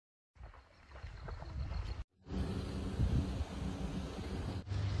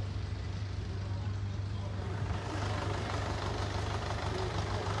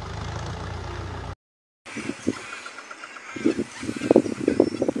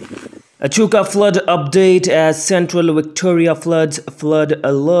Echuca flood update as Central Victoria floods, flood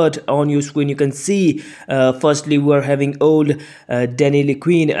alert on your screen. You can see firstly we're having old Denny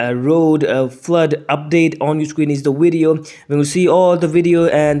Queen road flood update on your screen is the video. We will see all the video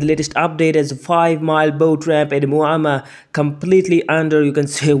and the latest update as a 5-mile boat ramp at Moama completely under, you can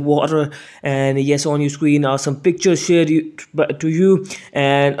say, water. And yes, on your screen are some pictures shared to you,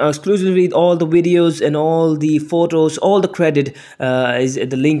 and exclusively all the videos and all the photos, all the credit is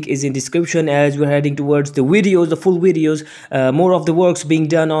the link is in description as we're heading towards the videos, the full videos. More of the works being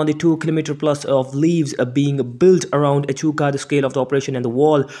done on the 2 km plus of leaves being built around Echuca. The scale of the operation and the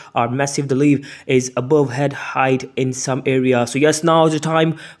wall are massive. The leaf is above head height in some area. So yes, now is the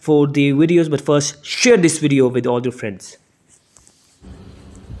time for the videos, but first share this video with all your friends.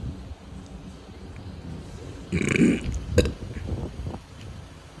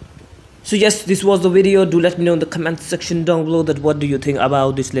 So yes, this was the video. Do let me know in the comment section down below that what do you think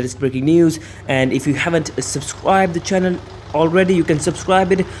about this latest breaking news. And if you haven't subscribed the channel already, you can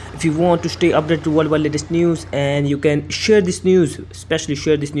subscribe it if you want to stay updated to worldwide latest news. And you can share this news, especially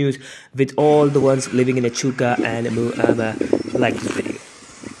share this news with all the ones living in Echuca and Moama. Like this video.